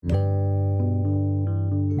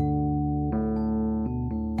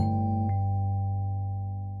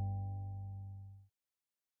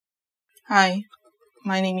Hi,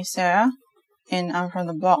 my name is Sarah, and I'm from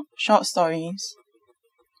the blog Short Stories.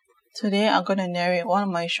 Today I'm going to narrate one of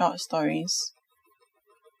my short stories.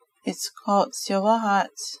 It's called Silver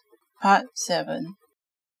Hearts, Part 7.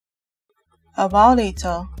 A while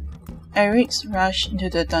later, Eric rushed into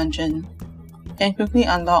the dungeon and quickly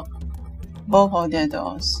unlocked both of their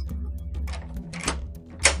doors.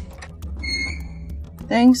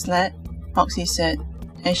 "Thanks, lad," Foxy said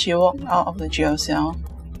as she walked out of the jail cell.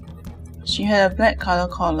 She had a black color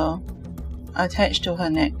collar attached to her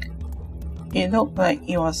neck. It looked like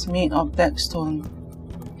it was made of black stone,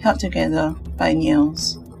 held together by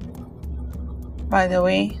nails. "By the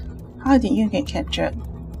way, how did you get captured?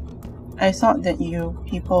 I thought that you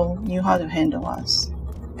people knew how to handle us,"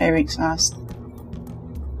 Eric asked.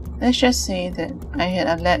 "Let's just say that I had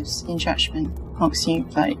a lapse in judgment," Foxy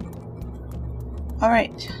replied.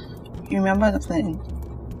 "Alright, remember the plan.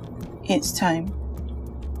 It's time.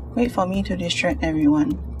 Wait for me to distract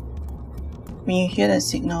everyone. When you hear the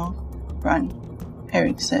signal, run,"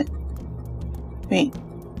 Eric said. "Wait,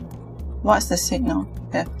 what's the signal?"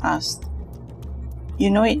 Beth asked. "You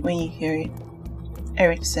know it when you hear it,"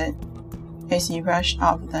 Eric said as he rushed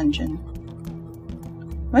out of the dungeon.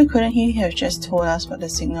 "Why couldn't he have just told us what the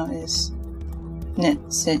signal is?"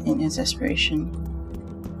 Ned said in exasperation.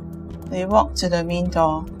 They walked to the main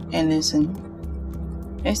door and listened.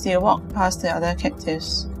 As they walked past the other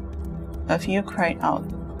captives, a few cried out,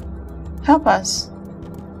 "Help us!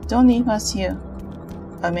 Don't leave us here!"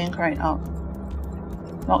 A man cried out.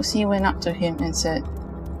 Foxy went up to him and said,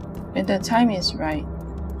 "When the time is right,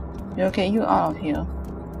 we'll get you out of here.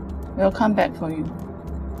 We'll come back for you."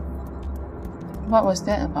 "What was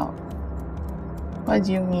that about?" "What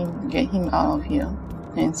do you mean, get him out of here?"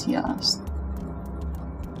 Nancy asked.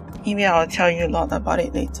 "Maybe I'll tell you a lot about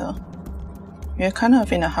it later. We're kind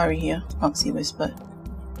of in a hurry here," Foxy whispered.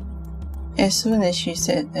 As soon as she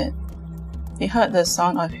said that, they heard the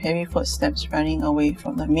sound of heavy footsteps running away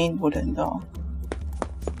from the main wooden door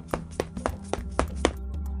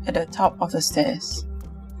at the top of the stairs.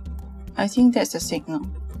 "I think that's the signal,"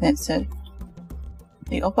 Ned said.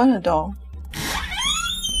 They opened the door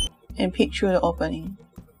and peeked through the opening.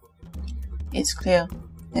 "It's clear,"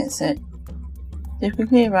 Ned said. They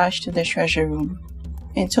quickly rushed to the treasure room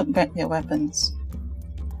and took back their weapons.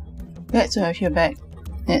 "Glad to have you back,"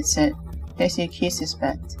 Ned said as he kissed his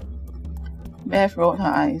bat. Beth rolled her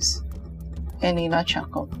eyes, and Leila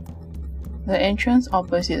chuckled. The entrance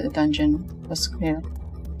opposite the dungeon was clear,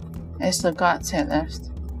 as the guards had left.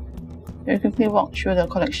 They quickly walked through the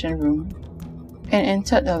collection room and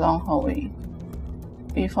entered the long hallway,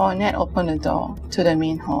 before Ned opened the door to the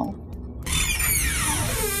main hall.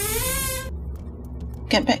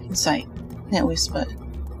 "Get back inside," Ned whispered,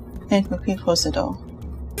 and quickly closed the door.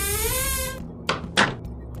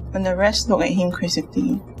 When the rest looked at him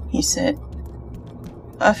quizzically, he said,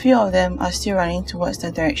 "A few of them are still running towards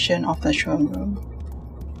the direction of the throne room."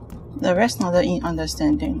 The rest nodded in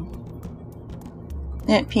understanding.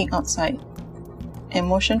 Ned peeked outside and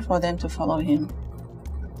motioned for them to follow him.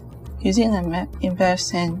 Using the map in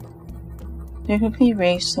Beth's hand, they quickly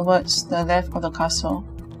raced towards the left of the castle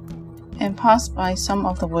and passed by some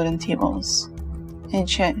of the wooden tables and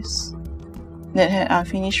chairs that had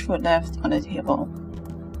unfinished food left on the table.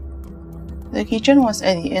 The kitchen was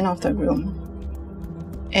at the end of the room,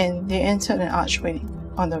 and they entered an archway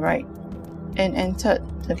on the right and entered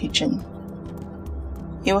the kitchen.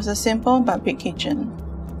 It was a simple but big kitchen,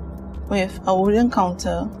 with a wooden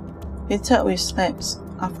counter littered with slabs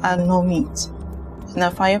of animal meat and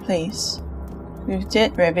a fireplace with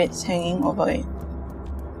dead rabbits hanging over it.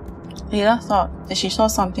 Leila thought that she saw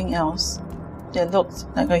something else that looked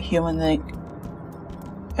like a human leg.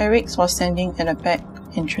 Eric was standing at the back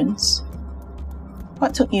entrance.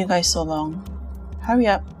 "What took you guys so long? Hurry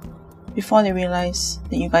up, before they realize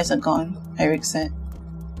that you guys are gone," Eric said.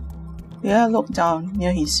 Leila looked down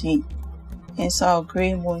near his feet and saw a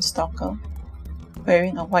grey moonstalker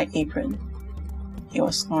wearing a white apron. He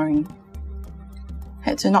was snoring.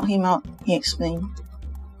 "Had to knock him out," he explained.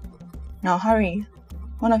 "Now hurry.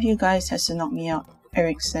 One of you guys has to knock me out,"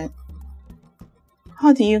 Eric said.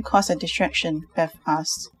 "How did you cause a distraction?" Beth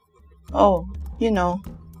asked. "Oh, you know,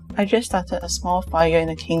 I just started a small fire in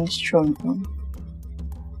the king's throne room.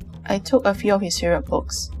 I took a few of his favorite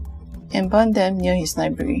books and burned them near his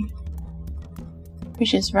library,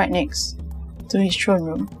 which is right next to his throne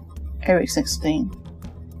room," Eric explained.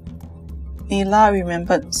 Leila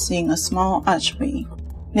remembered seeing a small archway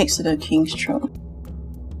next to the king's throne.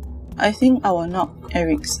 "I think I will knock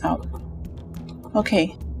Eric's out."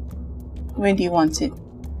 "Okay. When do you want it?"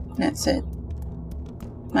 Ned said.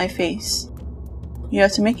 "My face," You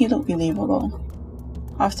have to make it look believable.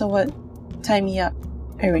 Afterward, tie me up,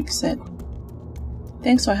 Eric said.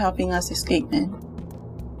 Thanks for helping us escape, man,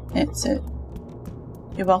 Ned said.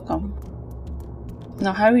 You're welcome.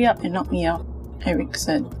 Now hurry up and knock me out, Eric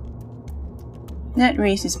said. Ned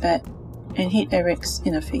raised his bat and hit Eric's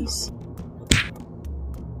in the face.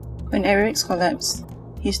 When Eric's collapsed,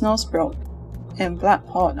 his nose broke and blood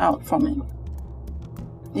poured out from it.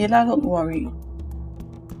 Leela looked worried.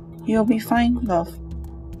 You'll be fine, love.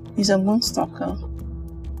 He's a moonstalker.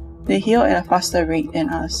 They heal at a faster rate than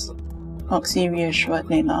us, Loxie reassured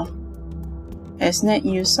Leela, as Ned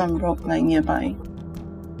used some rope lying nearby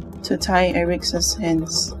to tie Eric's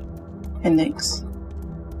hands and legs.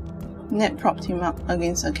 Ned propped him up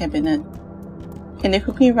against a cabinet, and they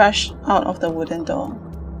quickly rushed out of the wooden door.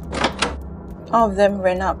 All of them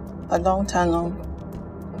ran up a long tunnel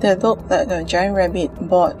that looked like a giant rabbit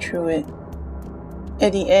bored through it.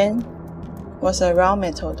 At the end was a round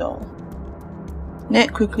metal door.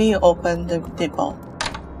 Ned quickly opened the deadbolt,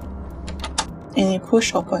 and he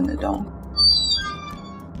pushed open the door.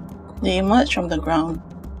 They emerged from the ground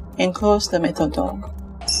and closed the metal door.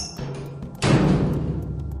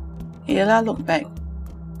 Leela looked back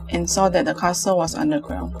and saw that the castle was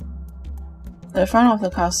underground. The front of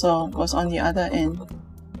the castle was on the other end,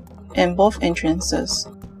 and both entrances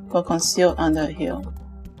were concealed under a hill.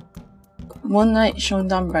 Moonlight shone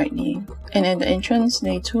down brightly, and at the entrance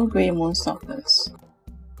lay two grey moonstalkers,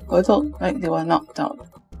 who looked like they were knocked out.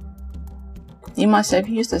 You must have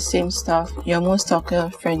used the same stuff your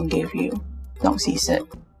moonstalker friend gave you, Loxie said.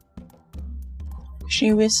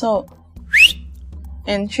 She whistled,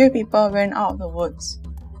 and 3 people ran out of the woods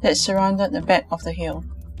that surrounded the back of the hill.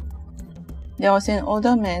 There was an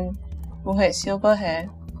older man who had silver hair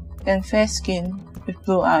and fair skin with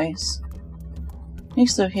blue eyes.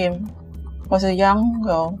 Next to him was a young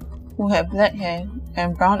girl who had black hair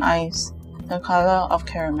and brown eyes the color of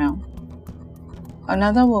caramel.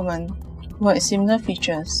 Another woman who had similar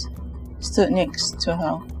features stood next to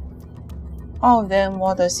her. All of them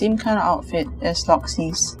wore the same kind of outfit as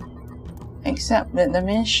Loxie's, except that the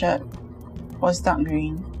man's shirt was dark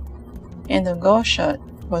green and the girl's shirt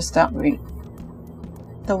was dark red.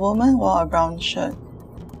 The woman wore a brown shirt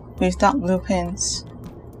with dark blue pants.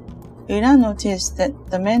 Leela noticed that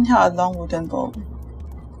the man held a long wooden bow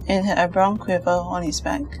and had a brown quiver on his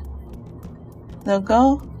back. The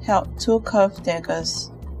girl held 2 curved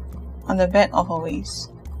daggers on the back of her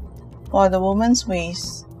waist, while the woman's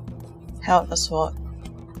waist held a sword.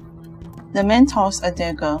 The man tossed a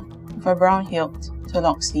dagger with a brown hilt to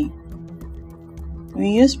Loxie. We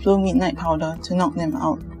used blue midnight powder to knock them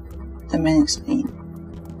out, the man explained.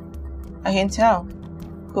 I can tell.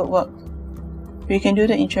 Good work. We can do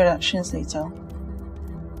the introductions later.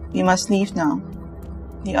 We must leave now.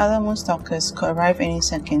 The other moonstalkers could arrive any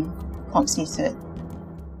second, Loxie said.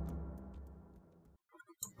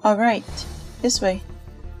 Alright, this way,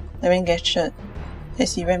 the man gestured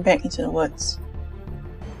as he ran back into the woods.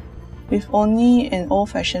 With only an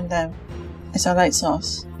old-fashioned lamp as a light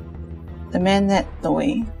source, the man led the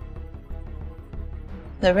way.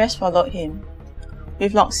 The rest followed him,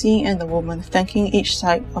 with Loxie and the woman flanking each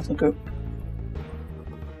side of the group.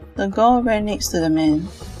 The girl ran next to the man.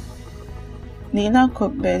 Leela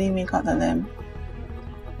could barely make out the lamp,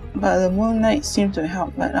 but the moonlight seemed to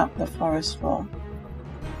help light up the forest floor.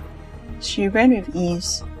 She ran with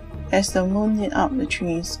ease as the moon lit up the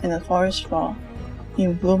trees and the forest floor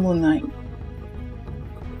in blue moonlight.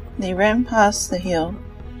 They ran past the hill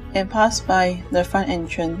and passed by the front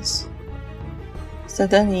entrance.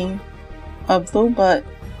 Suddenly, a blue bird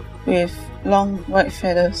with long white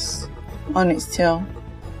feathers on its tail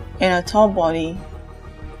and a tall body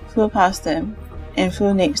flew past them and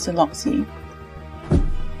flew next to Loxie.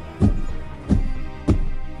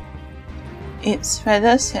 Its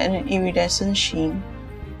feathers had an iridescent sheen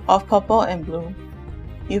of purple and blue,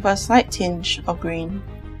 with a slight tinge of green.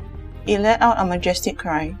 It let out a majestic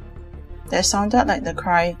cry that sounded like the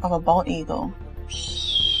cry of a bald eagle.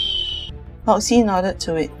 Loxie nodded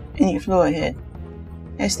to it, and it flew ahead.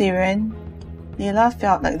 As they ran, Leela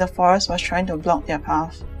felt like the forest was trying to block their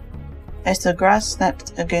path, as the grass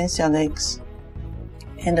snapped against their legs,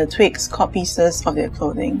 and the twigs caught pieces of their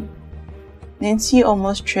clothing. Nancy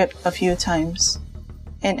almost tripped a few times,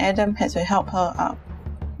 and Adam had to help her up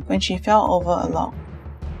when she fell over a log.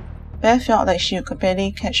 Beth felt like she could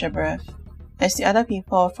barely catch her breath, as the other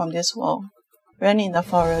people from this world ran in the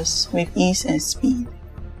forest with ease and speed.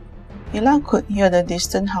 Leela could hear the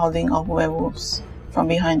distant howling of werewolves from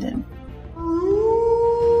behind them.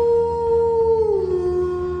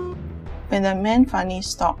 When the man finally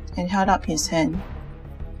stopped and held up his hand,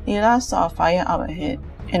 Layla saw a fire up ahead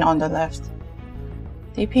and on the left.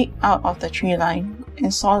 They peeked out of the tree line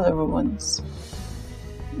and saw the ruins.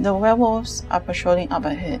 The werewolves are patrolling up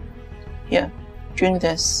ahead. Here, drink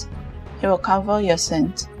this. It will cover your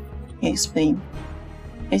scent, he explained,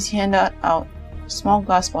 as he handed out small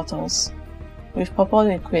glass bottles with purple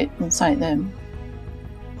liquid inside them.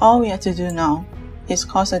 All we have to do now is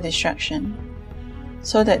cause a distraction,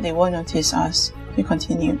 so that they won't notice us, he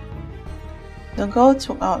continued. The girl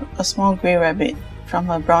took out a small grey rabbit from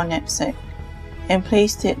her brown knapsack and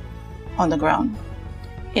placed it on the ground.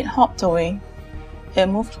 It hopped away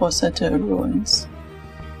and moved closer to the ruins.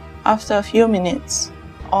 After a few minutes,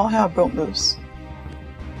 all hell broke loose,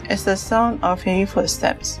 as the sound of heavy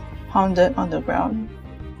footsteps pounded on the ground.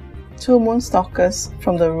 2 moonstalkers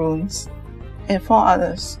from the ruins and 4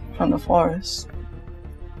 others from the forest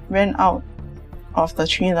ran out of the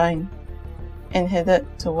tree line and headed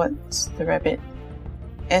towards the rabbit.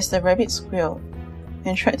 As the rabbit squealed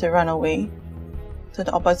and tried to run away to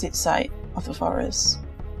the opposite side of the forest,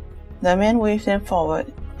 the man waved them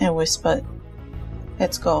forward and whispered,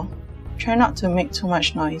 "Let's go. Try not to make too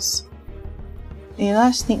much noise."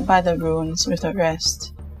 Layla sneaked by the ruins with the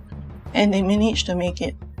rest, and they managed to make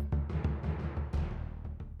it.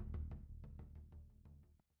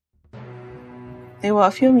 They were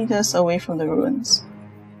a few meters away from the ruins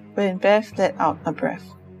when Beth let out a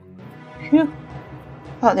breath. "Phew,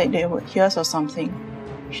 thought that they would hear us or something,"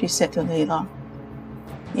 she said to Layla.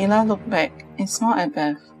 Layla looked back and smiled at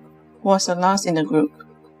Beth, who was the last in the group.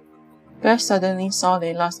 Beth suddenly saw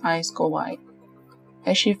Layla's eyes go wide,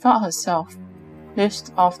 as she felt herself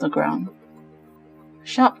lift off the ground.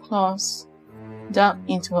 Sharp claws dug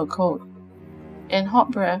into her coat, and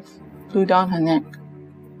hot breath blew down her neck,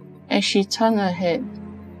 as she turned her head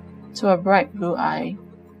to a bright blue eye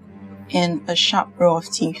and a sharp row of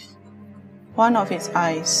teeth. One of its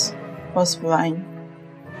eyes was blind,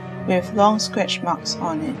 with long scratch marks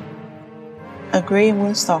on it. A grey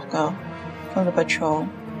moonstalker from the patrol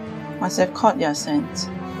must have caught their scent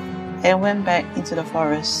and went back into the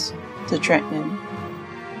forest to track them.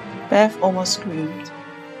 Beth almost screamed,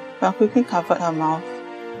 but quickly covered her mouth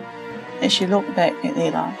as she looked back at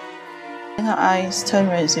Layla, and her eyes turned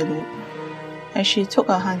resolute as she took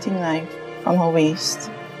a hunting knife from her waist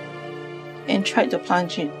and tried to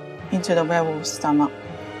plunge it into the werewolf's stomach.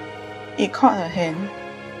 It caught her hand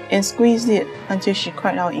and squeezed it until she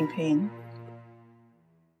cried out in pain,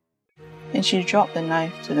 and she dropped the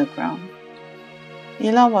knife to the ground.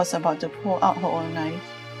 Layla was about to pull out her own knife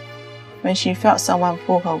when she felt someone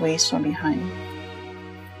pull her waist from behind.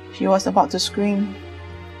 She was about to scream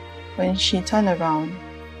when she turned around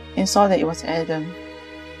and saw that it was Adam.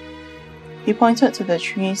 He pointed to the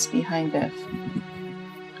trees behind Beth.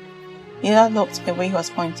 Layla looked at where he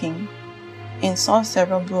was pointing and saw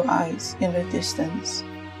several blue eyes in the distance.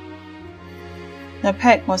 The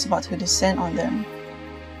pack was about to descend on them.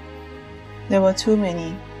 There were too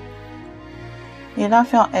many. Layla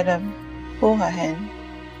felt Adam pull her hand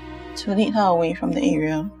to lead her away from the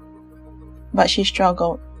area, but she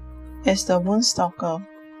struggled as the moonstalker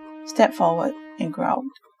stepped forward and growled.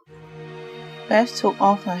 Beth took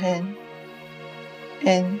off her hand,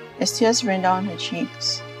 and as tears ran down her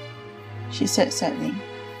cheeks, she said sadly,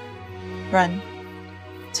 "Run.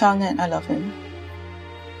 Tell Ned I love him."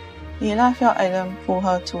 Layla felt Adam pull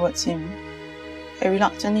her towards him and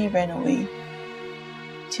reluctantly ran away.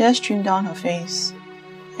 Tears streamed down her face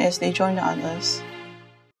as they joined the others.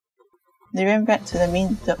 They ran back to the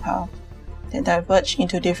main dirt path that diverged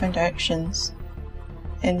into different directions,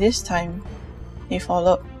 and this time they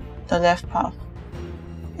followed the left path.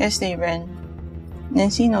 As they ran,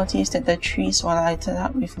 Nancy noticed that the trees were lighted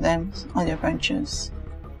up with lamps on their branches,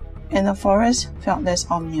 and the forest felt less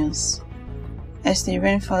ominous as they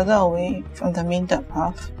ran further away from the main dirt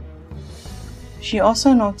path. She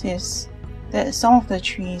also noticed that some of the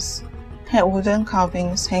trees had wooden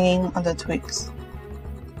carvings hanging on the twigs.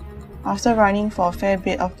 After running for a fair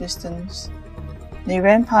bit of distance, they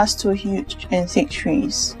ran past 2 huge and thick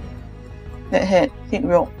trees that had thick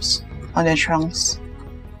ropes on their trunks.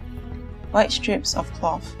 White strips of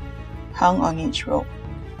cloth hung on each rope.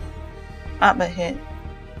 Up ahead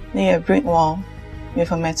lay a brick wall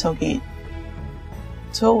with a metal gate.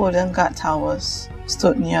 2 wooden guard towers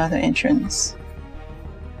stood near the entrance.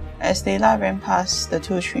 As Layla ran past the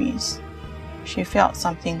 2 trees, she felt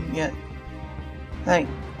something weird, like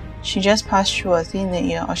she just passed through a thin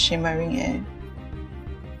layer of shimmering air.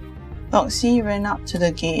 Loxie ran up to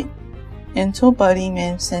the gate, and 2 burly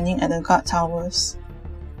men standing at the guard towers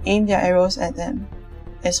aimed their arrows at them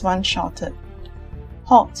as one shouted,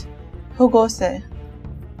 "Halt! Who goes there?"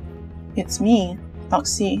 "It's me,"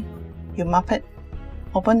 Loxie, you muppet,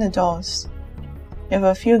 open the doors. We have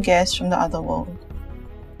a few guests from the other world.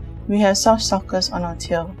 We have soft suckers on our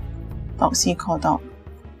tail, Loxie called out.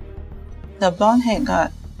 The blonde-haired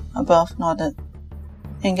guard above nodded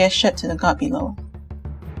and gestured to the guard below.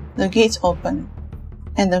 The gates opened,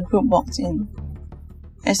 and the group walked in.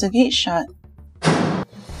 As the gate shut,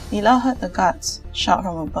 Leela heard the guards shout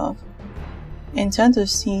from above and turned to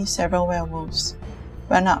see several werewolves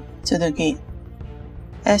run up to the gate.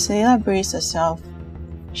 As Leela braced herself,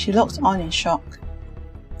 she looked on in shock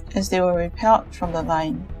as they were repelled from the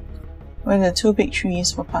line when the two big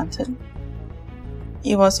trees were planted.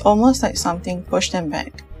 It was almost like something pushed them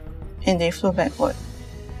back, and they flew backward.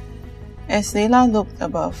 As Leela looked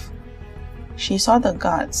above, she saw the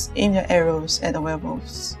guards aim their arrows at the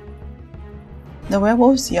werewolves. The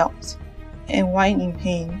werewolves yelped and whined in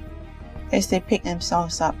pain as they picked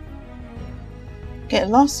themselves up. Get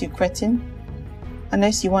lost, you cretin,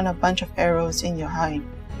 unless you want a bunch of arrows in your hide,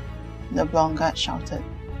 the blonde guard shouted.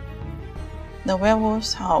 The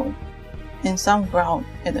werewolves howled, and some growled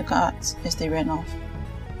at the guards as they ran off.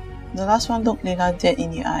 The last one looked Leela dead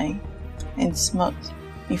in the eye and smirked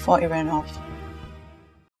before it ran off.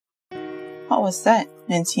 What was that?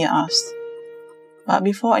 Nancy asked. But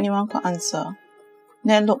before anyone could answer,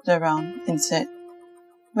 Ned looked around and said,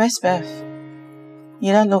 Where's Beth?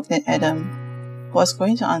 Leela looked at Adam, who was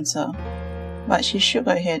going to answer, but she shook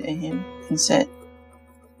her head at him and said,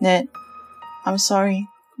 Ned, I'm sorry,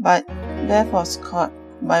 but Beth was caught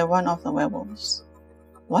by one of the werewolves.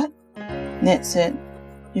 What? Ned said,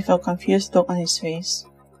 with a confused look on his face.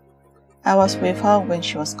 I was with her when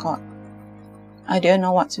she was caught. I didn't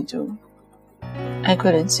know what to do. I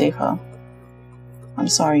couldn't save her. I'm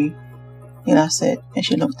sorry, Leela said as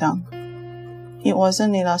she looked down. It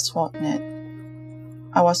wasn't Leela's fault, Ned.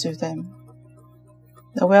 I was with them.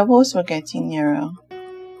 The werewolves were getting nearer,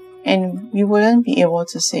 and we wouldn't be able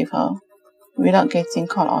to save her without getting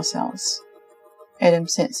caught ourselves, Adam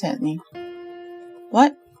said sadly.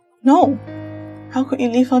 What? No! How could you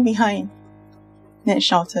leave her behind? Ned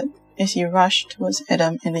shouted as he rushed towards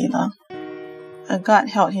Adam and Leela. A guard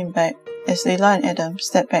held him back as Leela and Adam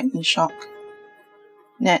stepped back in shock.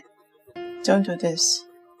 Ned, don't do this.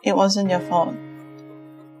 It wasn't your fault.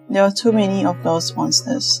 There were too many of those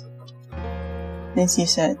monsters, Nancy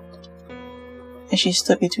said, as she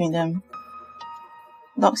stood between them.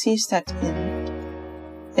 Loxie stepped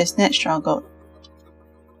in as Ned struggled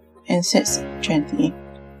and said gently,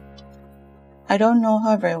 I don't know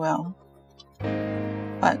her very well,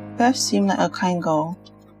 but Beth seemed like a kind girl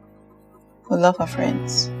who loved her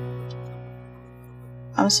friends.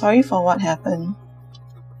 I'm sorry for what happened,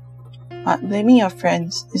 but blaming your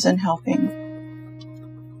friends isn't helping.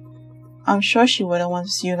 I'm sure she wouldn't want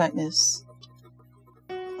to see you like this.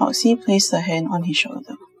 Loxie placed her hand on his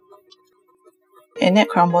shoulder, and Ned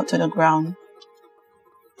crumbled to the ground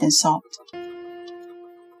and sobbed.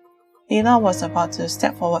 Leela was about to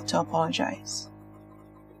step forward to apologize,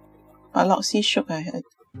 but Loxie shook her head.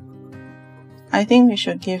 I think we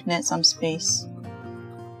should give Ned some space.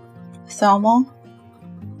 Thelma,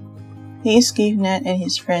 please give Ned and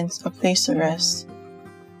his friends a place to rest.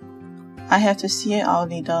 I have to see our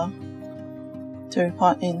leader to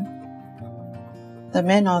report in. The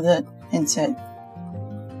man nodded and said,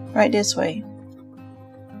 Right this way.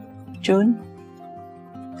 June,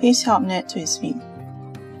 please help Ned to his feet.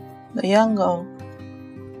 The young girl,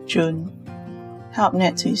 June, helped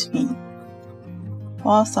Ned to his feet,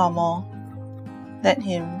 while Thelma led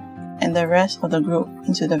him and the rest of the group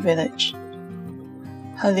into the village.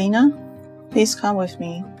 Helena, please come with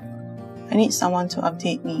me. I need someone to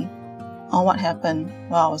update me on what happened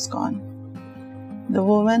while I was gone. The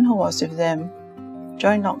woman who was with them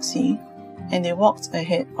joined Loxie, and they walked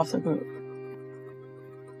ahead of the group.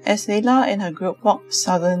 As Leela and her group walked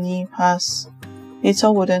suddenly past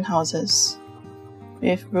little wooden houses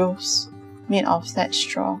with roofs made of thatched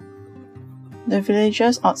straw, the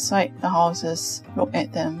villagers outside the houses looked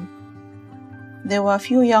at them. There were a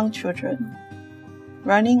few young children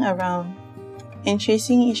running around and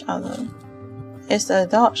chasing each other as the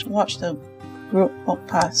adults watched the group walk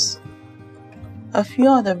past. A few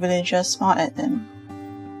of the villagers smiled at them,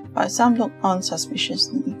 but some looked on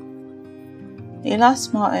suspiciously. Leela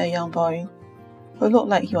smiled at a young boy who looked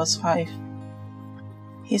like he was 5.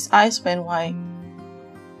 His eyes went wide,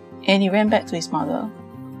 and he ran back to his mother,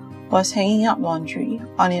 who was hanging up laundry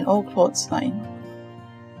on an old clothesline.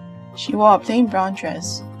 She wore a plain brown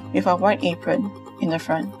dress with a white apron in the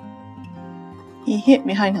front. He hid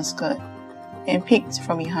behind her skirt and peeked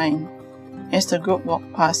from behind as the group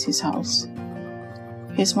walked past his house.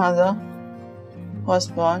 His mother, who was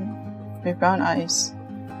blonde, with brown eyes,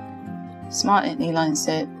 smiled at Layla and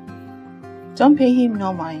said, "Don't pay him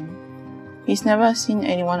no mind. He's never seen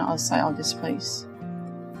anyone outside of this place."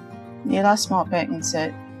 Layla smiled back and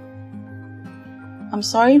said, "I'm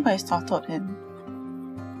sorry if I startled him."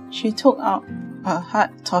 She took out a hard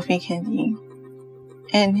toffee candy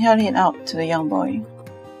and held it out to the young boy.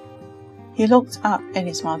 He looked up at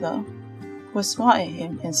his mother, who smiled at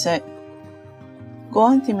him and said, "Go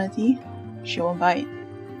on, Timothy, she won't bite."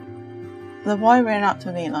 The boy ran up to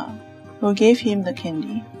Layla, who gave him the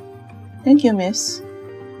candy. "Thank you, miss,"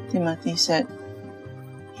 Timothy said.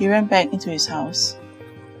 He ran back into his house.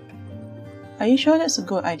 "Are you sure that's a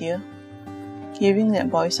good idea, giving that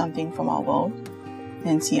boy something from our world?"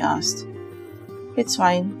 Nancy asked. "It's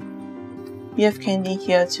fine. We have candy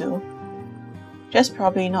here too. Just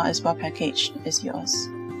probably not as well packaged as yours."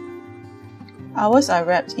 "Ours are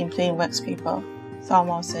wrapped in plain wax paper,"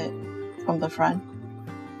 Thalmor said from the front.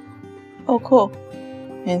 "Oh, cool,"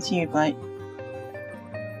 Nancy replied.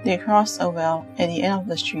 They crossed a well at the end of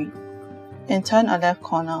the street and turned a left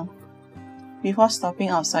corner before stopping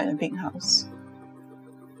outside a big house.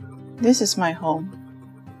 "This is my home.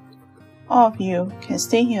 All of you can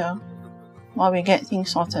stay here while we get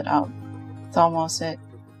things sorted out," Thalmor said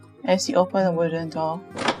as he opened a wooden door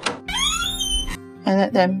and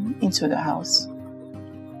led them into the house.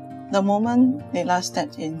 The moment Layla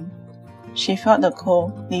stepped in, she felt the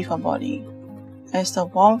cold leave her body as the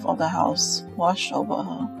warmth of the house washed over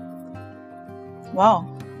her. "Wow,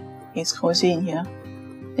 it's cozy in here,"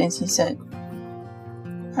 Nancy said.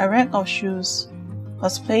 A rack of shoes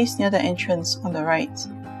was placed near the entrance on the right.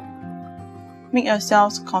 "Make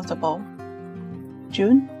yourselves comfortable.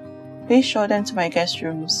 June, please show them to my guest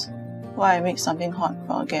rooms while I make something hot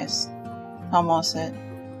for our guests," Thalmor said.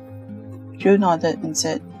 June nodded and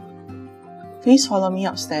said, "Please follow me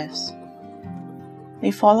upstairs."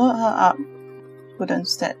 They followed her up wooden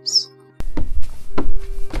steps.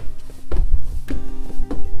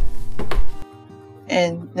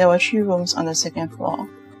 And there were 3 rooms on the second floor,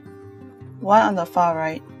 one on the far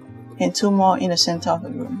right and 2 more in the center of the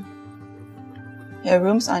room. "Your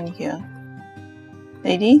rooms are in here.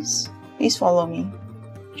 Ladies, please follow me,"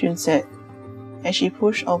 June said as she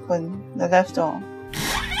pushed open the left door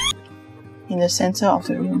in the center of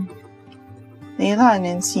the room. Layla and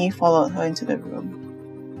Nancy followed her into the room.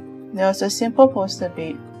 There was a simple poster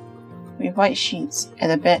bed with white sheets at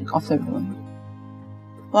the back of the room,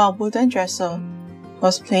 while a wooden dresser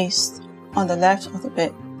was placed on the left of the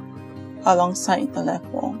bed alongside the left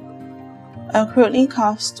wall. A crudely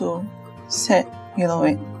carved stool sat below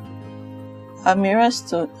it. A mirror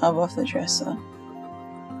stood above the dresser.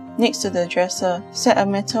 Next to the dresser sat a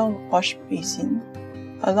metal wash basin,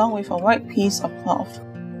 along with a white piece of cloth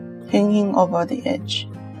hanging over the edge,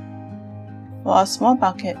 while a small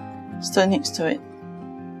bucket stood next to it.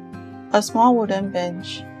 A small wooden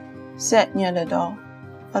bench sat near the door,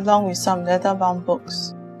 along with some leather-bound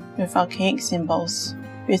books with archaic symbols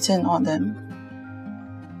written on them.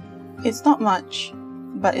 "It's not much,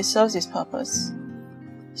 but it serves its purpose.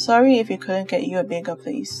 Sorry if we couldn't get you a bigger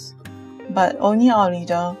place, but only our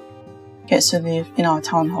leader gets to live in our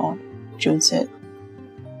town hall," June said.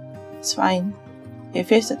 "It's fine. It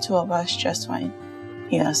fits the 2 of us just fine,"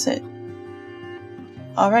 Layla said.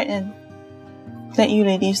 "Alright then. Glad you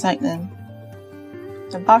ladies like them.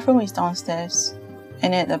 The bathroom is downstairs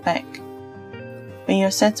and at the back. When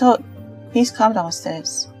you're settled, please come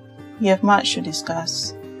downstairs. We have much to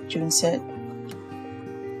discuss," June said.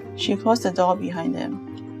 She closed the door behind them,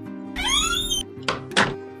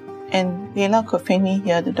 and Layla could faintly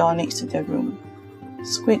hear the door next to their room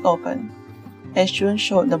squeak open as June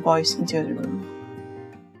showed the boys into the room.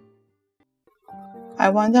 "I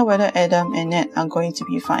wonder whether Adam and Ned are going to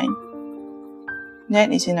be fine.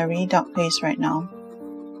 Ned is in a really dark place right now.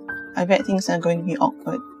 I bet things are going to be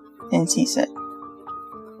awkward," Nancy said.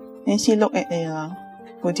 Nancy looked at Layla,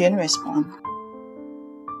 who didn't respond.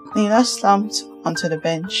 Layla slumped onto the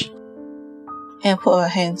bench and put her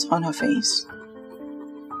hands on her face.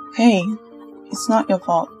 "Hey, it's not your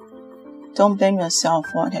fault. Don't blame yourself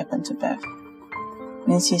for what happened to Beth,"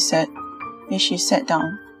 Nancy said as she sat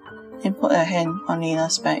down and put her hand on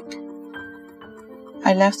Layla's back.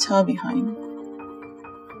 "I left her behind.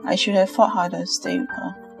 I should have fought harder to stay with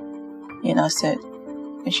her," Layla said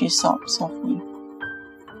as she sobbed softly.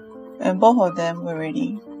 When both of them were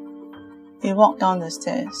ready, they walked down the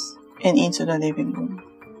stairs and into the living room.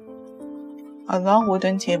 A long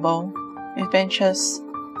wooden table with benches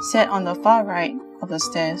sat on the far right of the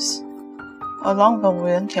stairs, along with a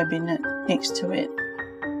wooden cabinet next to it.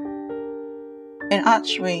 An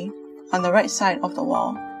archway on the right side of the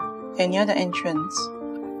wall and near the entrance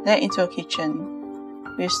led into a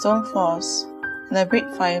kitchen with stone floors and a brick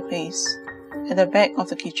fireplace at the back of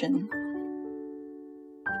the kitchen.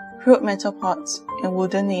 Crude metal pots and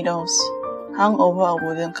wooden needles hung over a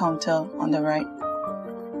wooden counter on the right.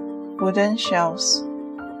 Wooden shelves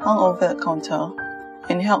hung over the counter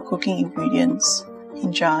and held cooking ingredients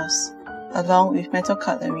in jars, along with metal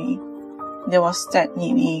cutlery that was stacked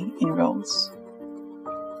neatly in rows.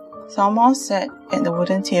 Thalmor sat at the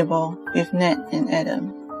wooden table with Ned and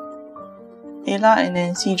Adam. Layla and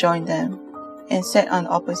Nancy joined them and sat on the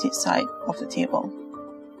opposite side of the table.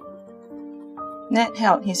 Ned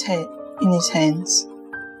held his head in his hands,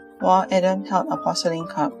 while Adam held a porcelain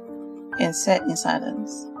cup and sat in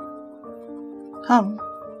silence. "Come,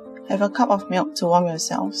 have a cup of milk to warm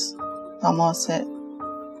yourselves," Thalmor said,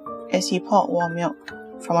 as he poured warm milk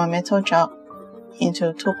from a metal jug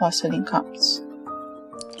into 2 porcelain cups.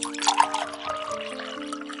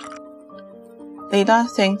 Layla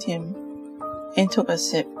thanked him and took a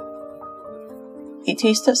sip. It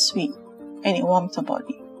tasted sweet and it warmed her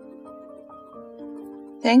body.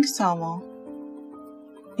 "Thanks, Thalmor,"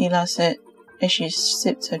 Layla said as she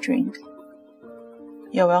sipped her drink.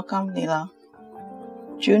 "You're welcome, Layla."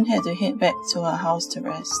 June had to head back to her house to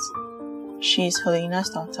rest. She is Helena's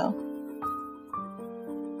daughter.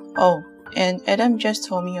 "Oh, and Adam just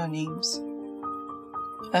told me your names."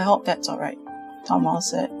 "I hope that's alright," Thalmor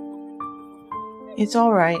said. "It's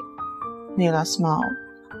alright," Layla smiled.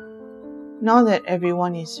 "Now that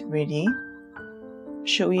everyone is ready,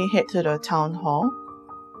 should we head to the town hall?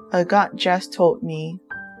 A guard just told me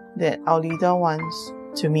that our leader wants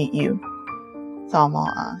to meet you,"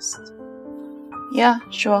 Thalmor asked. "Yeah,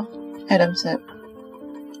 sure," Adam said.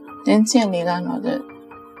 Nancy and Layla nodded.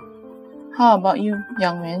 "How about you,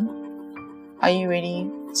 young man? Are you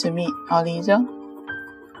ready to meet our leader?"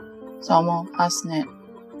 Thalmor asked Ned.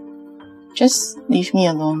 "Just leave me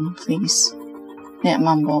alone, please," Ned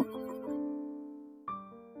mumbled.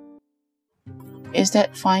 "Is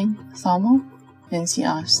that fine, Thalmor?" Nancy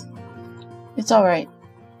asked. "It's alright.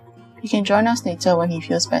 He can join us later when he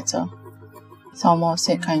feels better," Thalmor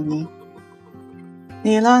said kindly.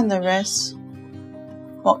 Layla and the rest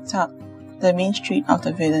walked up the main street of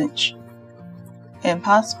the village and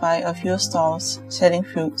passed by a few stalls selling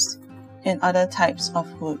fruits and other types of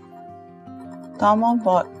food. Thalmor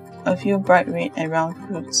bought a few bright red and round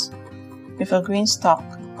fruits with a green stalk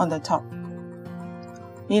on the top.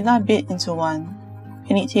 Layla bit into one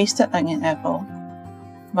and it tasted like an apple,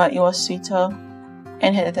 but it was sweeter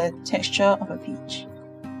and had the texture of a peach.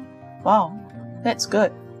 "Wow, that's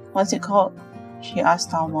good. What's it called?" she asked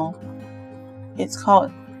Thalmor. "It's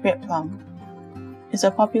called red plum. It's a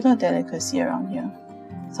popular delicacy around here,"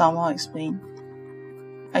 Thalmor explained.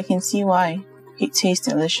 "I can see why. It tastes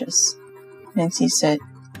delicious," Nancy said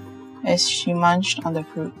as she munched on the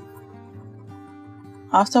fruit.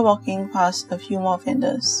 After walking past a few more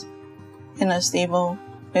vendors and a stable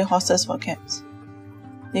where horses were kept,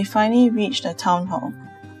 they finally reached the town hall.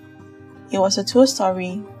 It was a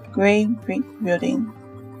 2-story grey brick building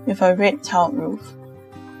with a red tiled roof.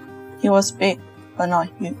 It was big but not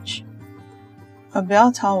huge. A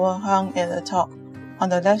bell tower hung at the top on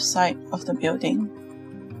the left side of the building.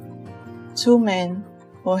 2 men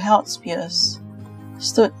who held spears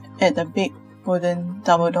stood at the big wooden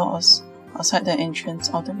double doors outside the entrance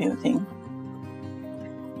of the building.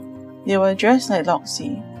 They were dressed like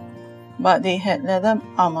Loxi, but they had leather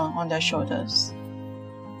armor on their shoulders,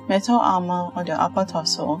 metal armor on their upper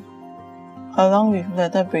torso, along with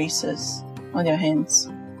leather braces on their hands.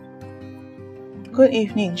 "Good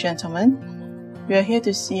evening, gentlemen. We are here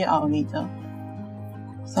to see our leader,"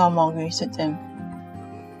 Thalmor greeted them.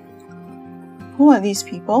 "Who are these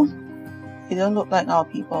people? They don't look like our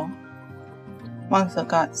people," one of the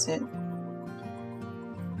guards said.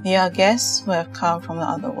 "They are guests who have come from the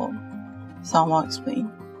other world," Thalmor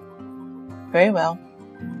explained. "Very well,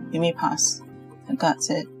 you may pass," the guard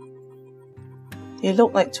said. They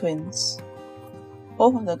looked like twins.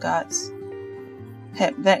 Both of the guards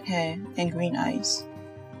had black hair and green eyes,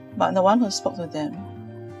 but the one who spoke to them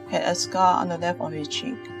had a scar on the left of his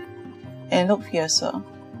cheek and looked fiercer,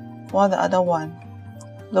 while the other one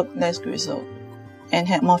looked less grizzled and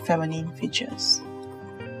had more feminine features.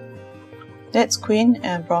 "That's Quinn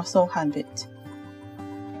and Brothel Hanbit.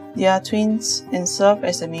 They are twins and serve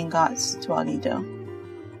as the main guards to our leader.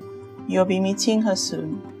 You'll be meeting her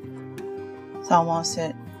soon," Thalmor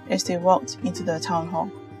said as they walked into the town hall.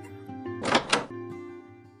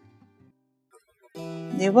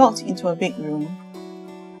 They walked into a big room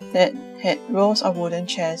that had rows of wooden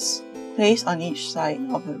chairs placed on each side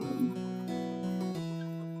of the room.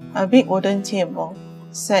 A big wooden table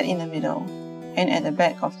sat in the middle, and at the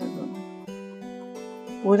back of the room.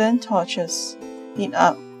 Wooden torches lit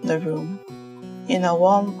up the room in a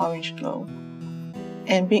warm orange glow,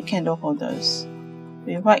 and big candle holders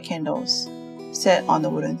with white candles sat on the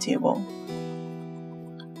wooden table.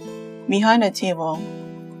 Behind the table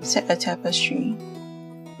sat a tapestry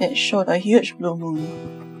that showed a huge blue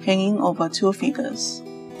moon hanging over two figures.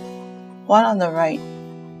 One on the right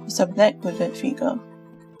was a black-hooded figure,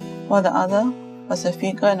 while the other was a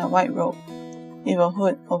figure in a white robe with a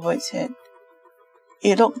hood over its head.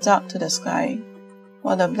 It looked up to the sky,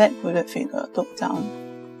 while the black-hooded figure looked down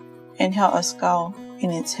and held a skull in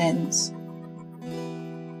its hands.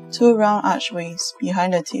 Two round archways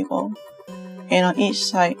behind the table and on each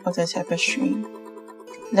side of the tapestry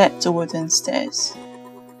led to wooden stairs.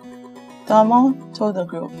 Thalmor told the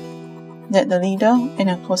group that the leader and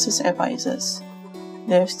her closest advisors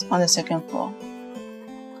lived on the second floor.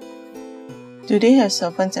 Do they have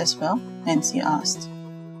servants as well? Nancy asked.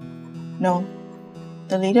 No,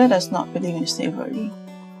 the leader does not believe in slavery.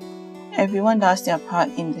 Everyone does their part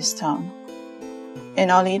in this town, and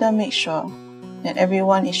our leader makes sure that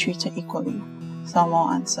everyone is treated equally,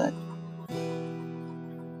 Thalmor answered.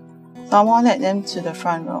 Thalmor led them to the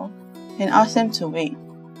front row and asked them to wait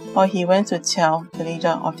while he went to tell the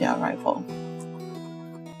leader of their arrival.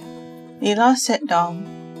 Leela sat down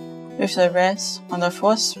with the rest on the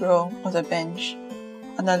first row of the bench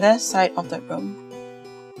on the left side of the room.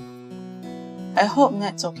 I hope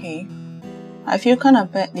Ned's okay. I feel kind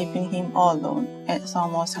of bad leaving him all alone at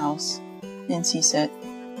Thalmor's house, Nancy said.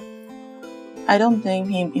 I don't blame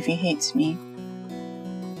him if he hates me.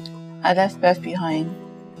 I left Beth behind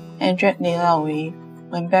and dragged Leela away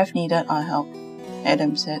when Beth needed our help,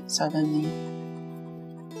 Adam said suddenly.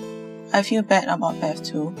 I feel bad about Beth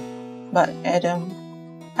too, but Adam,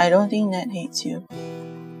 I don't think Ned hates you.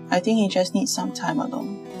 I think he just needs some time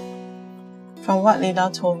alone. From what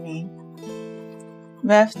Leela told me,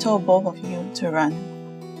 Beth told both of you to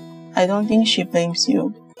run. I don't think she blames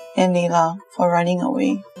you and Leela for running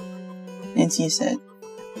away, Nancy said.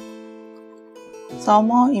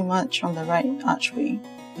 Thalmor emerged from the right archway.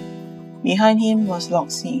 Behind him was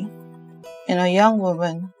Loxie, and a young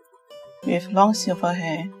woman with long silver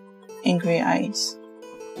hair and grey eyes.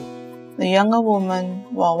 The younger woman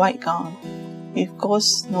wore a white gown with gold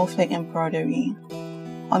snowflake embroidery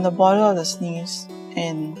on the border of the sleeves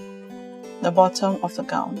and the bottom of the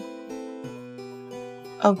gown.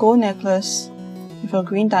 A gold necklace with a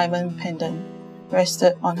green diamond pendant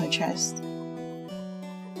rested on her chest.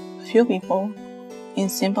 A few people in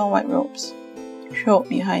simple white robes trailed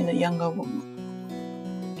behind the younger woman.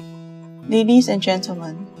 Ladies and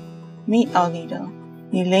gentlemen, meet our leader,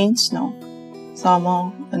 Elaine Snow,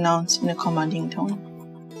 Thalmor announced in a commanding tone.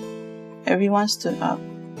 Everyone stood up.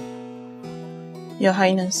 Your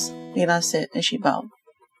Highness, Leela said as she bowed.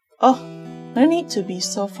 Oh, no need to be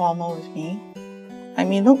so formal with me. I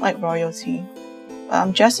may look like royalty, but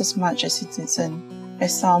I'm just as much a citizen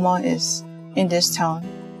as Thalmor is in this town.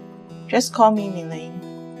 Just call me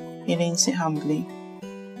Elaine said humbly.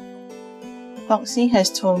 Loxie has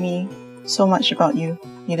told me so much about you,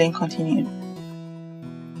 Elaine continued.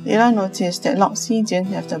 Leela noticed that Loxie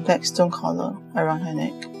didn't have the black stone collar around her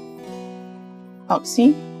neck.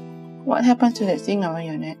 Loxie, what happened to that thing around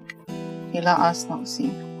your neck? Leela asked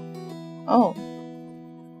Loxie. Oh,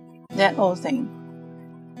 that old thing.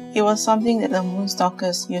 It was something that the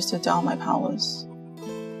Moonstalkers used to down my powers.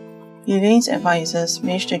 Elaine's advisors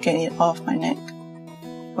managed to get it off my neck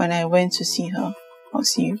when I went to see her,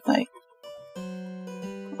 Loxie replied.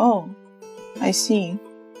 Oh, I see.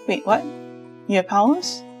 Wait, what? You have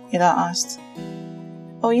powers? Leela asked.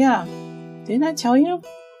 Oh yeah, didn't I tell you?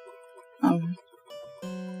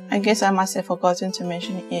 I guess I must have forgotten to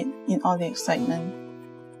mention it in all the excitement.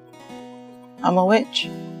 I'm a witch,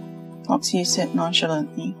 Loxie said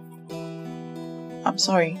nonchalantly. I'm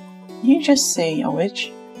sorry, did you just say you're a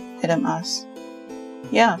witch? Adam asked.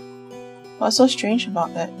 Yeah, what's so strange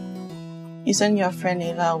about that? Isn't your friend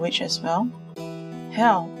Leela a witch as well?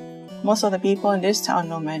 Hell, most of the people in this town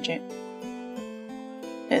know magic.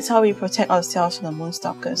 That's how we protect ourselves from the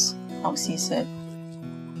Moonstalkers, Loxie said.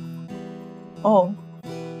 Oh,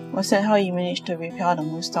 was that how you managed to repel the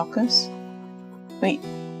Moonstalkers? Wait,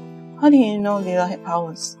 how did you know Leela had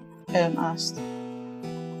powers? Adam asked.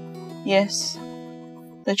 Yes,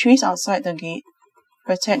 the trees outside the gate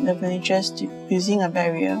protect the villagers using a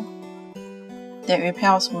barrier that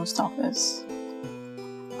repels Moonstalkers.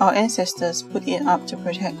 Our ancestors put it up to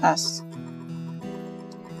protect us.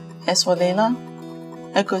 As for Leela,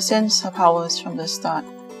 I could sense her powers from the start.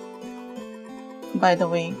 By the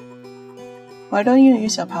way, why don't you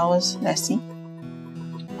use your powers, Lassie?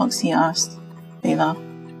 Loxie asked. Layla.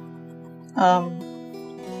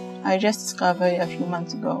 I just discovered it a few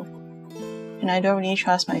months ago, and I don't really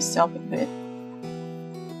trust myself with it.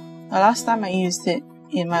 The last time I used it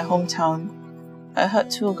in my hometown, I hurt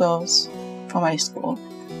 2 girls from my school,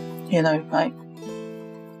 Layla replied.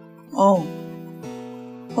 Oh,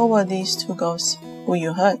 who were these 2 girls who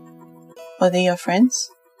you hurt? Were they your friends?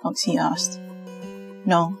 Foxy asked.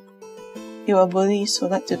 No, they were bullies who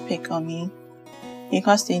liked to pick on me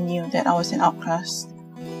because they knew that I was an outcast.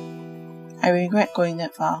 I regret going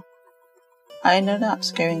that far. I ended up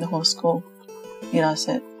scaring the whole school, Layla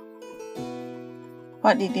said.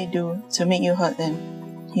 What did they do to make you hurt them?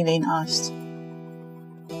 Elaine asked.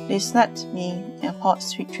 They slapped me and poured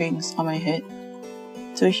sweet drinks on my head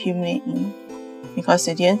to humiliate me because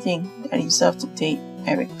they didn't think that I deserved to date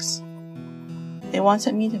Eric's. They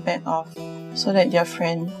wanted me to back off so that their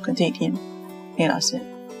friend could date him, Layla said.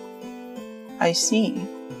 I see.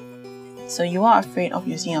 So you are afraid of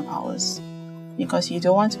using your powers because you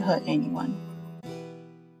don't want to hurt anyone.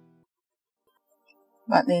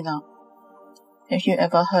 But Layla, have you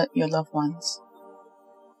ever hurt your loved ones?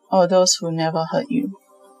 Or those who never hurt you?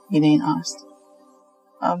 Elaine asked.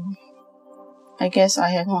 I guess I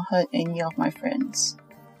have not hurt any of my friends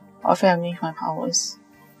or family with my powers.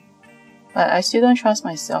 But I still don't trust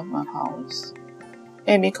myself with my powers.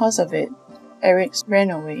 And because of it, Eric ran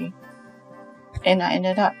away, and I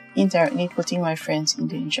ended up indirectly putting my friends in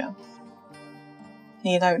danger.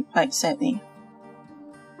 Layla replied sadly.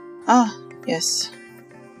 Ah, yes.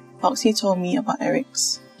 Foxy told me about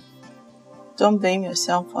Eric's. Don't blame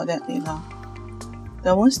yourself for that, Layla.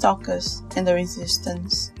 The Moonstalkers and the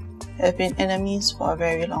Resistance have been enemies for a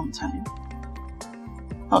very long time.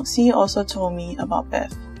 Foxy also told me about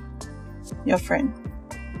Beth, your friend.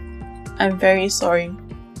 I'm very sorry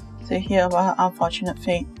to hear about her unfortunate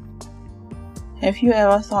fate. Have you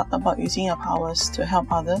ever thought about using your powers to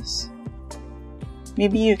help others?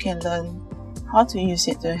 Maybe you can learn how to use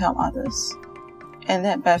it to help others, and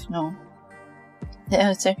let Beth know that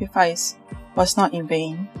her sacrifice was not in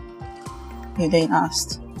vain, Elaine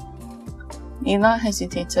asked. Layla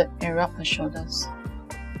hesitated and rubbed her shoulders.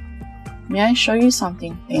 May I show you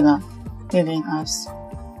something, Layla? Elaine asked.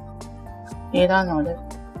 Layla nodded.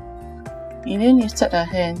 Elaine lifted her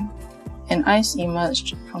hand, and ice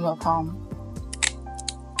emerged from her palm.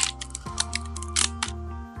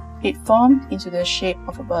 It formed into the shape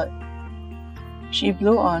of a bird. She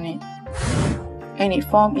blew on it, and it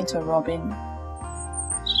formed into a robin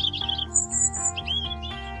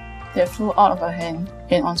that flew out of her hand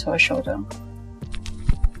and onto her shoulder.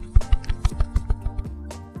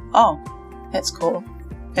 Oh, that's cool,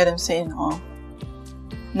 Adam said in awe.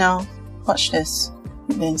 Now, watch this,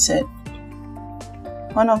 Elaine said.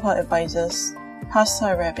 One of her advisors passed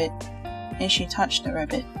her a rabbit, and she touched the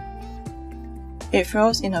rabbit. It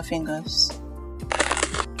froze in her fingers.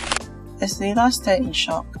 As Layla stared in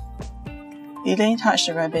shock, Elaine touched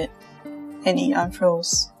the rabbit, and it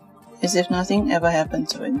unfroze, as if nothing ever happened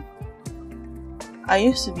to it. I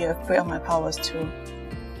used to be afraid of my powers too.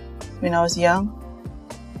 When I was young,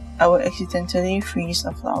 I would accidentally freeze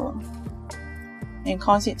a flower and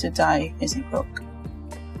cause it to die as it broke.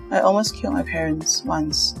 I almost killed my parents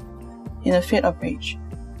once, in a fit of rage.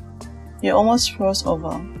 They almost froze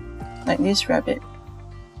over, like this rabbit.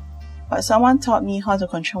 But someone taught me how to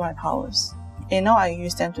control my powers, and now I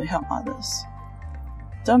use them to help others.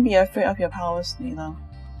 Don't be afraid of your powers, Layla.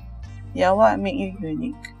 They are what make you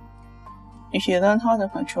unique. If you learn how to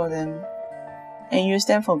control them and use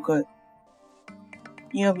them for good,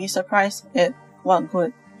 you'll be surprised at what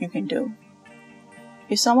good you can do.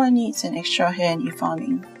 If someone needs an extra hand in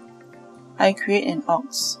farming, I create an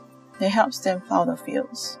ox that helps them plow the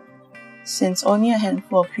fields, since only a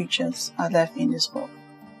handful of creatures are left in this world.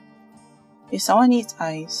 If someone needs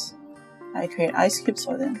ice, I create ice cubes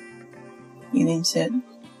for them, Elaine said.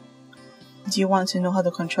 Do you want to know how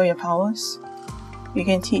to control your powers? We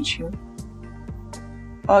can teach you.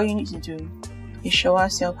 All you need to do is show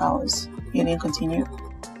us your powers, Elaine continued.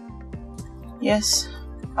 Yes,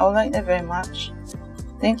 I would like that very much.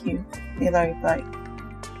 Thank you, Layla replied.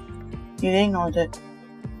 Elaine nodded.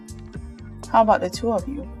 How about the 2 of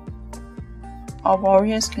you? Our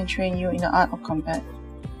warriors can train you in the art of combat.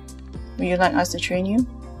 Would you like us to train you?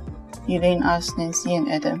 Elaine asked Nancy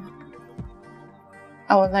and Adam.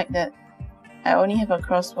 I would like that. I only have a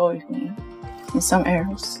crossbow with me, and some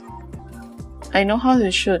arrows. I know how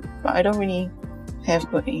to shoot, but I don't really have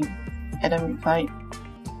good aim, Adam replied.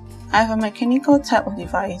 I have a mechanical type of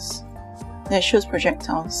device that shoots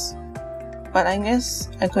projectiles, but I guess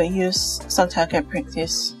I could use some target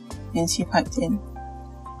practice, Nancy piped in.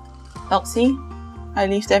 Foxy, I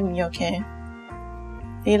leave them in your care.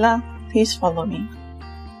 Layla, please follow me,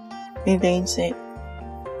 Elaine said.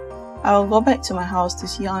 I will go back to my house to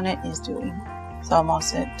see how Ned is doing, Thelma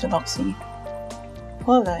said to Loxie.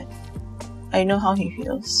 Poor lad. I know how he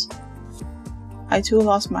feels. I too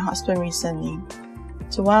lost my husband recently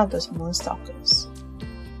to one of those moonstalkers.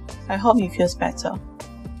 I hope he feels better,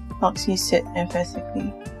 Loxie said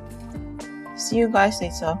emphatically. See you guys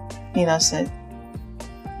later, Layla said.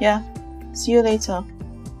 Yeah, see you later.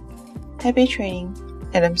 Happy training,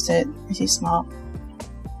 Adam said as he smiled.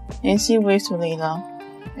 Nancy waved to Layla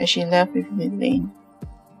as she left with Elaine.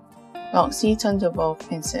 Loxie turned to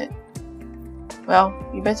both and said, Well,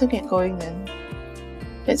 you better get going then.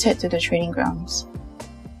 Let's head to the training grounds.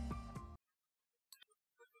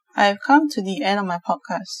 I have come to the end of my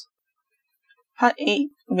podcast. Part 8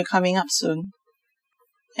 will be coming up soon.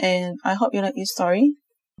 And I hope you like this story.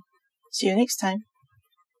 See you next time.